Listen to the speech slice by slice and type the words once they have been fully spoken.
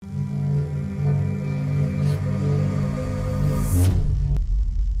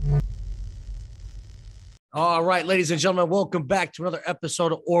All right, ladies and gentlemen, welcome back to another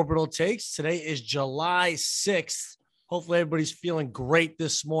episode of Orbital Takes. Today is July 6th. Hopefully, everybody's feeling great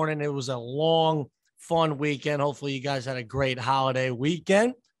this morning. It was a long, fun weekend. Hopefully, you guys had a great holiday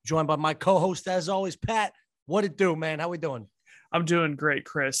weekend. Joined by my co-host, as always, Pat. What it do, man? How we doing? I'm doing great,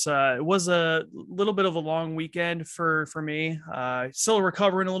 Chris. It was a little bit of a long weekend for me. Still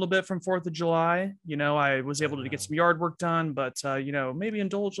recovering a little bit from 4th of July. I was able to get some yard work done, but maybe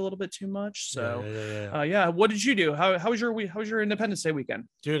indulge a little bit too much. So, yeah. What did you do? How was your week? How was your Independence Day weekend?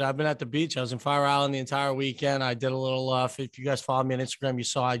 Dude, I've been at the beach. I was in Fire Island the entire weekend. I did a little, if you guys follow me on Instagram, you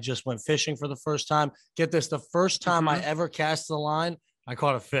saw I just went fishing for the first time. Get this, the first time I ever cast the line, I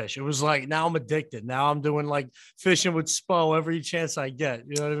caught a fish. It was like, now I'm addicted. Now I'm doing like fishing with Spo every chance I get.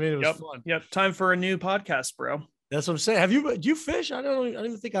 You know what I mean? It was fun. Yep. Time for a new podcast, bro. That's what I'm saying. Do you fish? I don't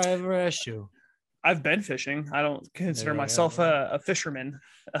even think I ever asked you. I've been fishing. I don't consider myself a fisherman,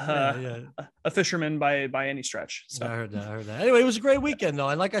 a fisherman by any stretch. So I heard that. Anyway, it was a great weekend though.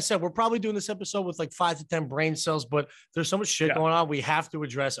 And like I said, we're probably doing this episode with like 5 to 10 brain cells, but there's so much shit going on. We have to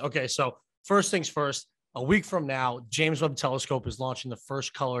address. Okay. So first things first, a week from now, James Webb Telescope is launching the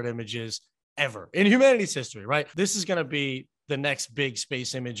first colored images ever in humanity's history, right? This is going to be the next big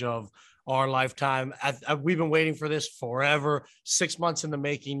space image of our lifetime. We've been waiting for this forever, 6 months in the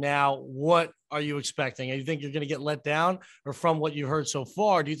making now. What are you expecting? Do you think you're going to get let down, or from what you've heard so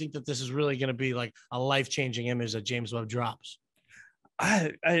far, do you think that this is really going to be like a life-changing image that James Webb drops?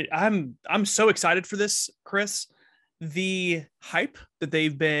 I'm so excited for this, Chris. The hype that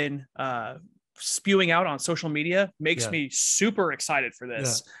they've been spewing out on social media makes me super excited for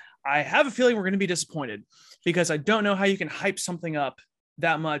this. I have a feeling we're going to be disappointed because I don't know how you can hype something up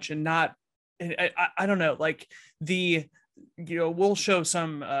that much and not, I don't know, like we'll show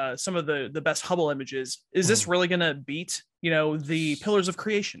some of the best Hubble images. Is this really going to beat, the Pillars of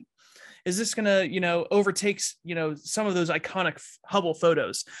Creation? Is this going to, overtake, some of those iconic Hubble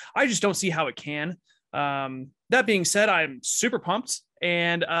photos? I just don't see how it can. That being said, I'm super pumped,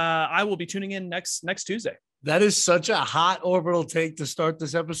 and I will be tuning in next Tuesday. That is such a hot orbital take to start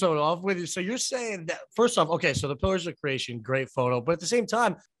this episode off with. So you're saying that, first off, okay, so the Pillars of Creation, great photo, but at the same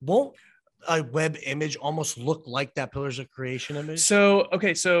time, won't a web image almost look like that Pillars of Creation image? So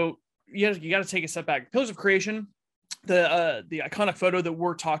you got to take a step back. Pillars of Creation, the iconic photo that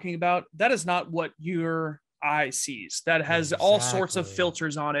we're talking about, that is not what your eye sees. That has all sorts of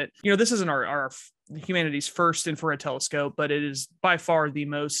filters on it. This isn't our humanity's first infrared telescope, but it is by far the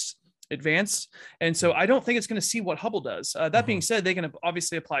most advanced. And so I don't think it's going to see what Hubble does. That being said, they can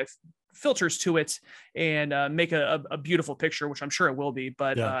obviously apply filters to it and make a beautiful picture, which I'm sure it will be.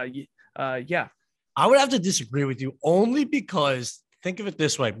 But I would have to disagree with you only because think of it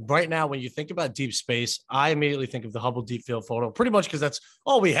this way. Right now, when you think about deep space, I immediately think of the Hubble Deep Field photo, pretty much because that's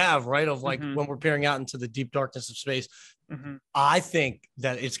all we have, right? Of like when we're peering out into the deep darkness of space. I think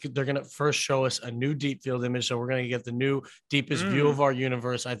that they're going to first show us a new deep field image. So we're going to get the new deepest view of our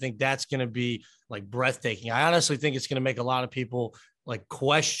universe. I think that's going to be like breathtaking. I honestly think it's going to make a lot of people like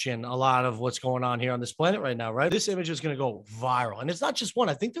question a lot of what's going on here on this planet right now, right? This image is going to go viral, and it's not just one.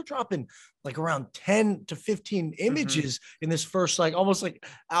 I think they're dropping like around 10 to 15 images in this first, like almost like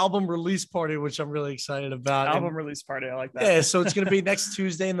album release party, which I'm really excited about. Release party. I like that. Yeah. So it's going to be next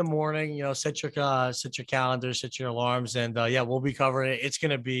Tuesday in the morning, set your calendars, set your alarms, and we'll be covering it. It's going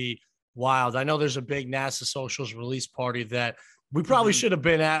to be wild. I know there's a big NASA socials release party that we probably should have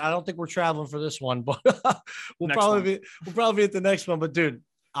been at. I don't think we're traveling for this one, but we'll probably be at the next one. But dude,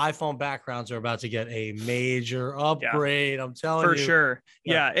 iPhone backgrounds are about to get a major upgrade. I'm telling you. For sure.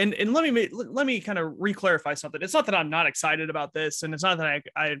 Yeah. And let me kind of re-clarify something. It's not that I'm not excited about this, and it's not that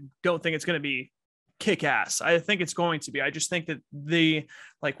I don't think it's going to be kick ass. I think it's going to be. I just think that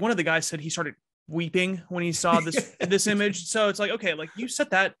one of the guys said he started weeping when he saw this image. So it's like, okay, like you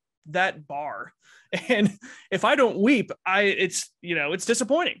set that bar. And if I don't weep, it's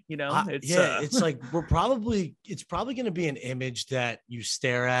disappointing, it's like it's probably going to be an image that you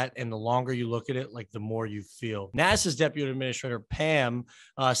stare at, and the longer you look at it, like the more you feel. NASA's Deputy Administrator Pam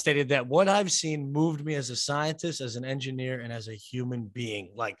stated that what I've seen moved me as a scientist, as an engineer, and as a human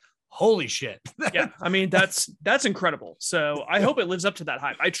being. Like, holy shit. Yeah. I mean, that's incredible. So I hope it lives up to that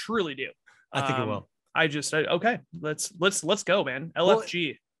hype. I truly do. I think it will. Okay, let's go, man.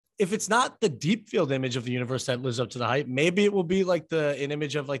 LFG. If it's not the deep field image of the universe that lives up to the hype, maybe it will be like an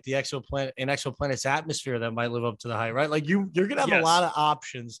image of like the exoplanet's atmosphere that might live up to the hype, right? Like you're going to have a lot of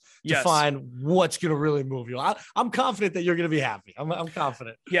options to find what's going to really move you. I'm confident that you're going to be happy. I'm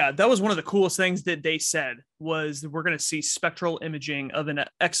confident. Yeah. That was one of the coolest things that they said was that we're going to see spectral imaging of an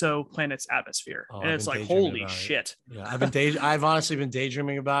exoplanet's atmosphere. Oh, And I've it's been like, daydreaming holy about it. shit. Yeah, I've honestly been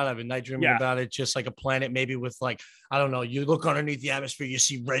daydreaming about it. I've been night dreaming Yeah. about it. Just like a planet, maybe with like, I don't know, you look underneath the atmosphere, you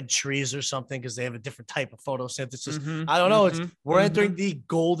see red trees or something because they have a different type of photosynthesis. I don't know. We're entering the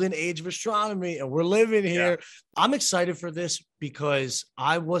golden age of astronomy and we're living here. Yeah. I'm excited for this because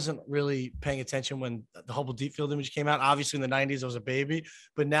I wasn't really paying attention when the Hubble Deep Field image came out. Obviously in the 90s, I was a baby,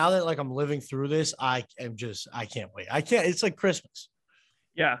 but now that like I'm living through this, I can't wait. It's like Christmas.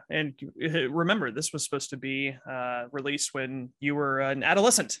 Yeah. And remember, this was supposed to be released when you were an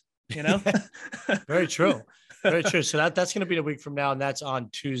adolescent, you know? Very true. Very true. So that's going to be a week from now, and that's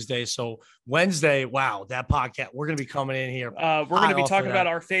on Tuesday. So Wednesday, wow, that podcast, we're going to be coming in here. We're going to be talking about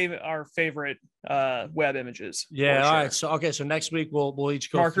our favorite web images. Yeah. All right. So next week we'll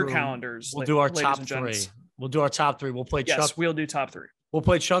each go mark through your calendars. We'll do our top three. We'll do our top three. We'll play Chuck. We'll do top three. We'll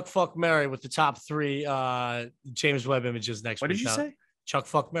play Chuck Fuck Mary with the top three James Webb images next week. What did you say? Chuck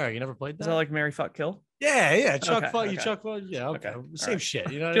Fuck Mary. You never played that? Is that like Mary Fuck Kill? Yeah. Chuck Fuck. You Chuck Fuck. Yeah. Okay. Same right.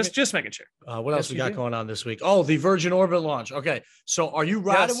 Shit. You know. Just making sure. What else we got going on this week? Oh, the Virgin Orbit launch. Okay. So are you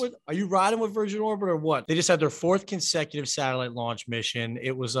riding with Virgin Orbit or what? They just had their 4th consecutive satellite launch mission.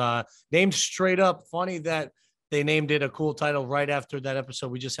 It was named straight up. Funny that they named it a cool title right after that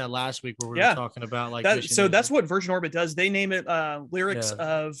episode we just had last week where we were talking about like that. So that's what Virgin Orbit does. They name it lyrics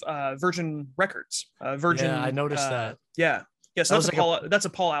of Virgin Records. Virgin. Yeah, I noticed that. Yeah. Yeah. So that's a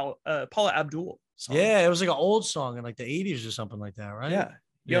Paula Abdul song. Yeah, it was like an old song in like the 80s or something like that, right? Yeah.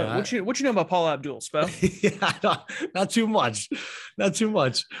 Yeah. What you know about Paula Abdul, Spo? Yeah, not too much. Not too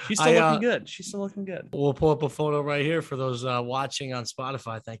much. She's still looking good. She's still looking good. We'll pull up a photo right here for those watching on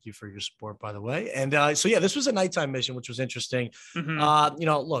Spotify. Thank you for your support, by the way. And so yeah, this was a nighttime mission, which was interesting.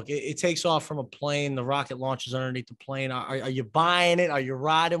 Look, it takes off from a plane. The rocket launches underneath the plane. Are you buying it? Are you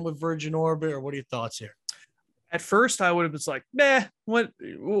riding with Virgin Orbit, or what are your thoughts here? At first, I would have been like, "Meh,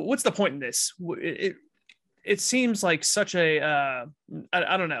 what's the point in this?" It seems like such a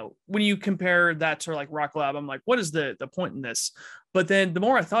I don't know, when you compare that to like Rock Lab, I'm like, what is the point in this? But then the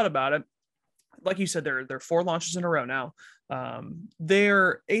more I thought about it, like you said, there are 4 launches in a row now.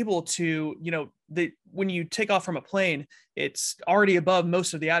 They're able to, when you take off from a plane, it's already above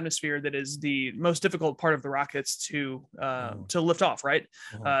most of the atmosphere. That is the most difficult part of the rockets to lift off, right?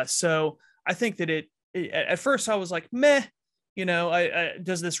 So I think that at first I was like, meh.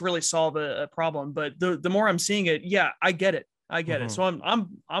 Does this really solve a problem? But the more I'm seeing it, yeah, I get it. So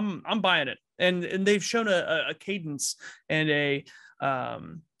I'm buying it. And they've shown a cadence and a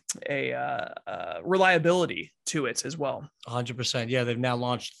reliability to it as well. 100%. Yeah, they've now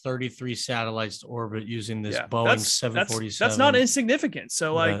launched 33 satellites to orbit using this Boeing 747. That's not insignificant.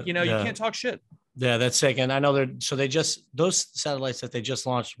 So you can't talk shit. Yeah, that's sick. And I know those satellites that they just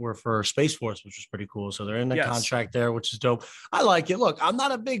launched were for Space Force, which was pretty cool. So they're in the contract there, which is dope. I like it. Look, I'm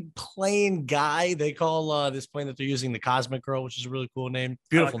not a big plane guy. They call this plane that they're using the Cosmic Girl, which is a really cool name.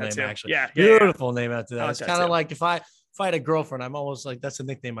 Beautiful name, actually. Yeah. Beautiful name after that. It's kind of like if I had a girlfriend, I'm almost like, that's a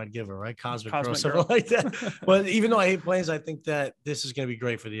nickname I'd give her, right? Cosmic Girl, something like that. But even though I hate planes, I think that this is going to be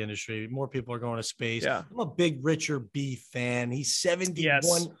great for the industry. More people are going to space. Yeah. I'm a big Richard B fan. He's 71.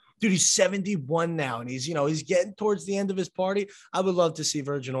 Yes. Dude, he's 71 now, and he's getting towards the end of his party. I would love to see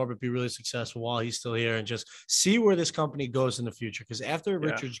Virgin Orbit be really successful while he's still here and just see where this company goes in the future. Because after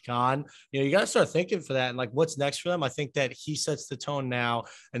Richard's gone, you got to start thinking for that and like what's next for them. I think that he sets the tone now,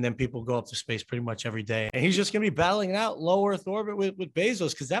 and then people go up to space pretty much every day. And he's just going to be battling it out low Earth orbit with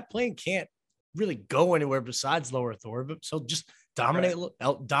Bezos, because that plane can't really go anywhere besides low Earth orbit. So just dominate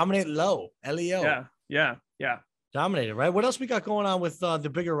low, LEO. Yeah. Dominated, right? What else we got going on with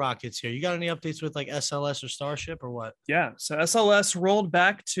the bigger rockets here? You got any updates with like SLS or Starship or what? Yeah. So SLS rolled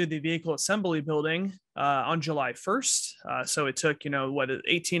back to the vehicle assembly building on July 1st. So it took,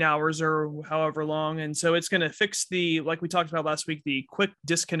 18 hours or however long. And so it's going to fix like we talked about last week, the quick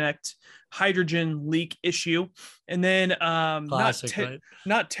disconnect hydrogen leak issue. And then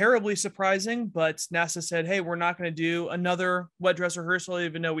not terribly surprising, but NASA said, hey, we're not going to do another wet dress rehearsal,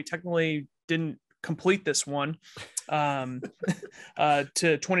 even though we technically didn't complete this one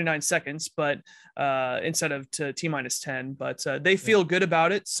to 29 seconds, but instead of to T-10, but they feel good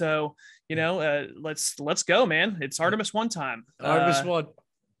about it. So, let's go, man. It's Artemis 1 time. Artemis 1.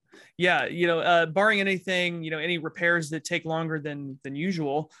 Yeah. Barring anything, any repairs that take longer than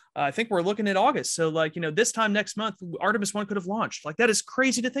usual, I think we're looking at August. So this time next month, Artemis 1 could have launched. Like, that is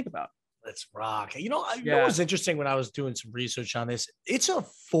crazy to think about. Let's rock. You know what was interesting when I was doing some research on this? It's a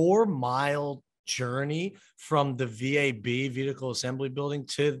 4-mile journey from the VAB vehicle assembly building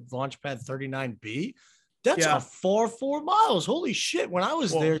to launch pad 39B. That's a 4 miles. Holy shit. When I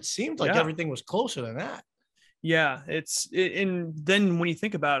was there, it seemed like everything was closer than that. Yeah, and then when you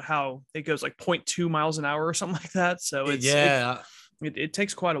think about how it goes like 0.2 miles an hour or something like that, so Yeah. it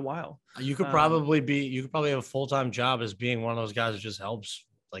takes quite a while. You could probably have a full-time job as being one of those guys that just helps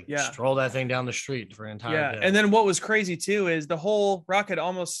like Yeah. stroll that thing down the street for an entire Yeah, day. and then what was crazy too is the whole rocket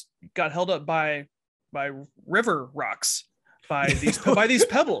almost got held up by river rocks, by these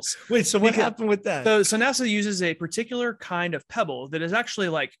pebbles. Wait, so what happened with that? So NASA uses a particular kind of pebble that is actually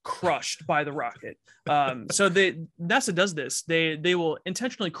like crushed by the rocket. So NASA does this. They will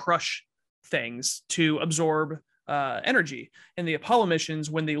intentionally crush things to absorb energy. In the Apollo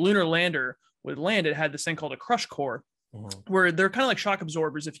missions, when the lunar lander would land, it had this thing called a crush core, where they're kind of like shock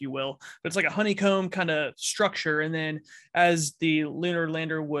absorbers, if you will, but it's like a honeycomb kind of structure. And then as the lunar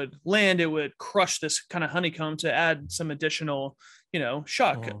lander would land, it would crush this kind of honeycomb to add some additional,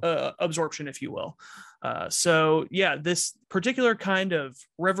 shock absorption, if you will. So yeah, this particular kind of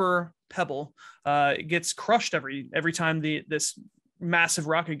river pebble gets crushed every time this massive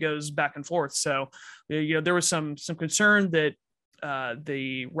rocket goes back and forth. So, there was some concern that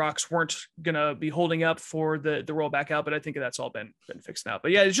the rocks weren't gonna be holding up for the roll back out, but I think that's all been fixed now.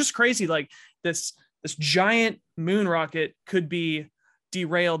 But yeah, it's just crazy. Like this giant moon rocket could be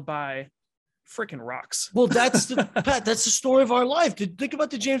derailed by freaking rocks. Well, that's the story of our life. Think about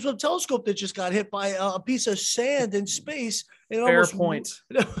the James Webb Telescope that just got hit by a piece of sand in space. It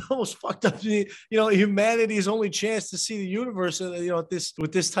almost fucked up humanity's only chance to see the universe.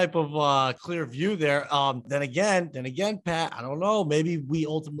 With this type of clear view there. Then again, Pat, I don't know. Maybe we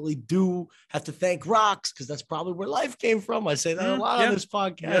ultimately do have to thank rocks because that's probably where life came from. I say that a lot on this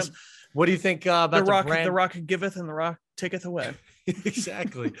podcast. Yeah. What do you think about the rock? The rock giveth and the rock taketh away.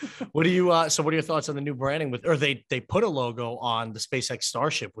 Exactly. What do you? So, what are your thoughts on the new branding they put a logo on the SpaceX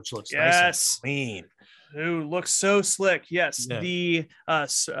Starship, which looks nice and clean. Ooh, looks so slick. Yes, yeah.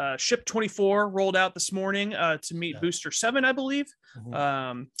 The Ship 24 rolled out this morning to meet Booster 7, I believe.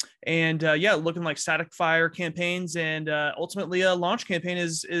 Mm-hmm. Looking like static fire campaigns, and ultimately a launch campaign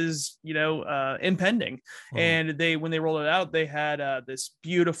is impending. Mm-hmm. And when they rolled it out, they had this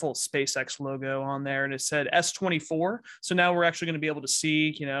beautiful SpaceX logo on there, and it said S24. So now we're actually going to be able to see,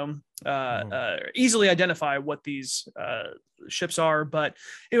 easily identify what these ships are. But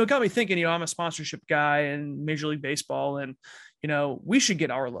it got me thinking, I'm a sponsorship guy in Major League Baseball, and we should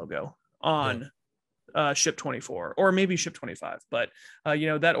get our logo on Ship 24 or maybe Ship 25. But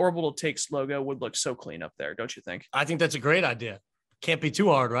that orbital takes logo would look so clean up there, don't you think? I think that's a great idea. Can't be too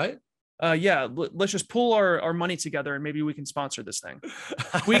hard, right? Let's just pull our money together and maybe we can sponsor this thing.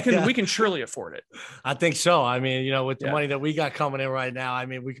 We can surely afford it. I think so. I mean, with the money that we got coming in right now, I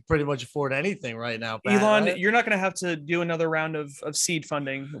mean, we could pretty much afford anything right now. Pat, Elon, right? You're not going to have to do another round of seed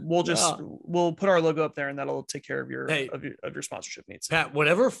funding. We'll put our logo up there and that'll take care of your sponsorship needs. Pat,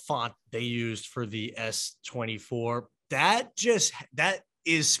 whatever font they used for the S24, that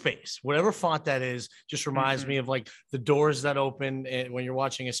is space. Whatever font that is just reminds me of like the doors that open when you're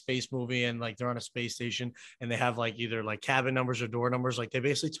watching a space movie and like they're on a space station and they have like either like cabin numbers or door numbers. Like they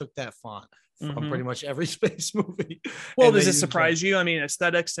basically took that font from pretty much every space movie. Well, does it surprise you? I mean,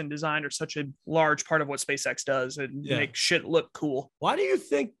 aesthetics and design are such a large part of what SpaceX does and make shit look cool. Why do you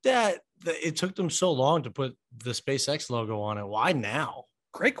think that it took them so long to put the SpaceX logo on it? Why now?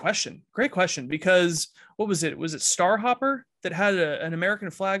 Great question. Because what was it? Was it Starhopper that had an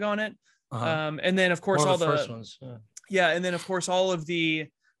American flag on it? And then of course all the first ones. And then of course all of the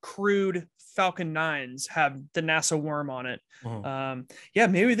crude Falcon 9s have the NASA worm on it.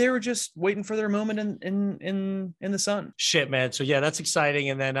 Maybe they were just waiting for their moment in the sun. Shit, man. So that's exciting.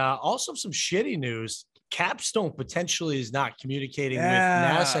 And then also some shitty news. Capstone potentially is not communicating with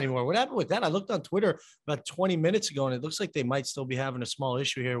NASA anymore. What happened with that? I looked on Twitter about 20 minutes ago, and it looks like they might still be having a small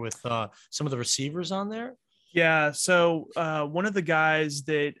issue here with some of the receivers on there. Yeah. So one of the guys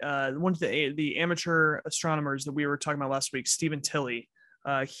that one of the amateur astronomers that we were talking about last week, Stephen Tilley,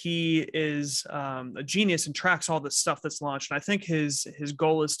 he is a genius and tracks all the stuff that's launched. And I think his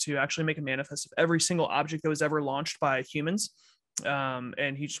goal is to actually make a manifest of every single object that was ever launched by humans.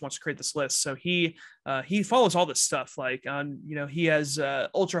 And he just wants to create this list. So he follows all this stuff. Like he has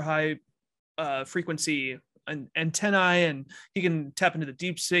ultra high frequency antennae, and he can tap into the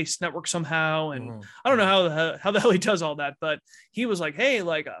deep space network somehow. And I don't know how the hell he does all that, but he was like, hey,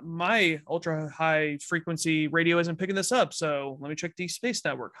 like my ultra high frequency radio isn't picking this up, so let me check deep space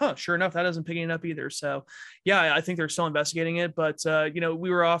network. Sure enough, that isn't picking it up either. So I think they're still investigating it, but we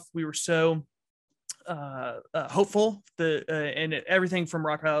were so hopeful and everything from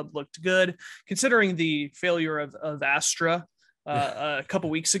Rocket Lab looked good, considering the failure of Astra a couple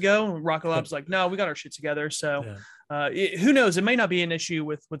weeks ago. Rocket Lab's like, no, we got our shit together. So who knows? It may not be an issue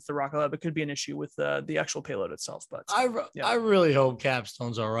with the Rocket Lab. It could be an issue with the actual payload itself. But I really hope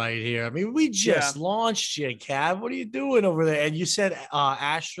Capstone's all right here. I mean, we just launched you, Cap. What are you doing over there? And you said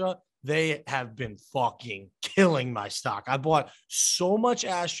Astra. They have been fucking killing my stock. I bought so much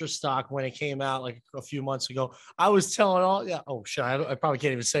Astra stock when it came out like a few months ago. I was telling oh shit, I probably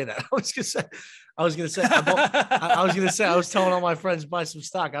can't even say that. I was telling all my friends buy some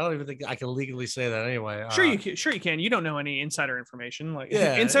stock. I don't even think I can legally say that anyway. Sure you can. You don't know any insider information. Like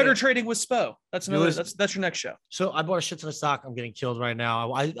insider trading with SPO. That's your next show. So I bought a shit ton of stock. I'm getting killed right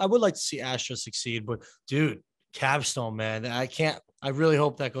now. I would like to see Astra succeed, but dude, Capstone, man, I really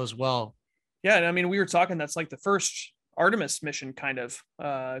hope that goes well. Yeah, and I mean, we were talking. That's like the first Artemis mission, kind of,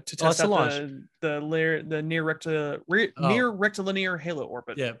 to test out the near rectilinear halo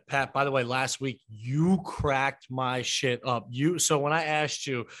orbit. Yeah, Pat. By the way, last week you cracked my shit up. So when I asked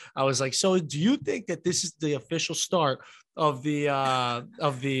you, I was like, "So do you think that this is the official start of the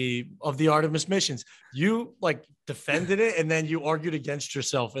Artemis missions?" You like defended it, and then you argued against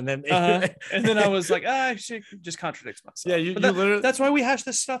yourself, and then I was like, I should just contradicts myself. Yeah, literally. That's why we hash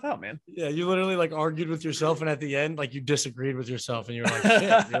this stuff out, man. Yeah, you literally like argued with yourself, and at the end, like you disagreed with yourself, and you were like,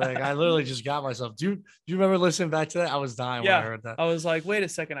 shit. You're like, I literally just got myself. Do you remember listening back to that? I was dying when I heard that. I was like, wait a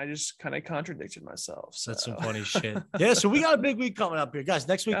second, I just kind of contradicted myself. So. That's some funny shit. Yeah, so we got a big week coming up here, guys.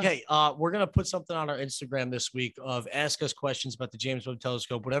 Next week, hey, we're gonna put something on our Instagram this week of ask us questions about the James Webb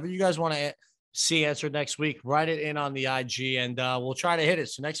Telescope. Whatever you guys want to see answered next week, write it in on the IG, and we'll try to hit it.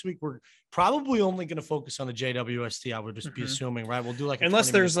 So next week we're probably only going to focus on the JWST. I would just be assuming, right? We'll do like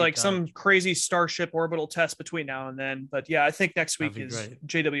unless there's like some crazy Starship orbital test between now and then. But yeah, I think next week is great.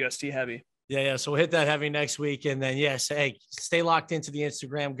 JWST heavy. Yeah. So we'll hit that heavy next week, and then hey, stay locked into the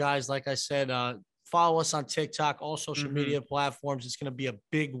Instagram, guys. Like I said, follow us on TikTok, all social media platforms. It's going to be a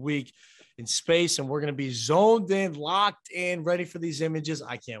big week in space, and we're going to be zoned in, locked in, ready for these images.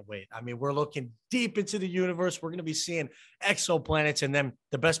 I can't wait. I mean, we're looking deep into the universe. We're going to be seeing exoplanets, and then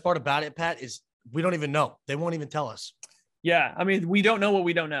the best part about it, Pat, is we don't even know. They won't even tell us. Yeah, I mean, we don't know what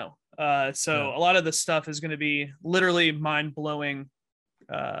we don't know. So a lot of this stuff is going to be literally mind-blowing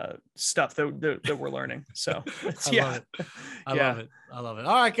stuff that we're learning. So I love it.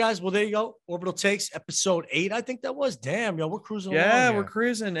 All right, guys. Well, there you go. Orbital Takes episode 8. I think that was. Damn, yo, we're cruising. Yeah, we're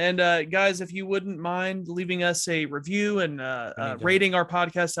cruising. And guys, if you wouldn't mind leaving us a review and rating our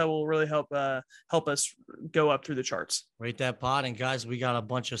podcast, that will really help us go up through the charts. Rate that pod. And guys, we got a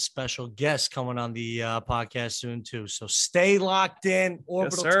bunch of special guests coming on the podcast soon too. So stay locked in.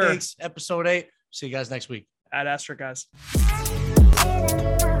 Orbital Takes episode 8. See you guys next week. Ad Astra, guys.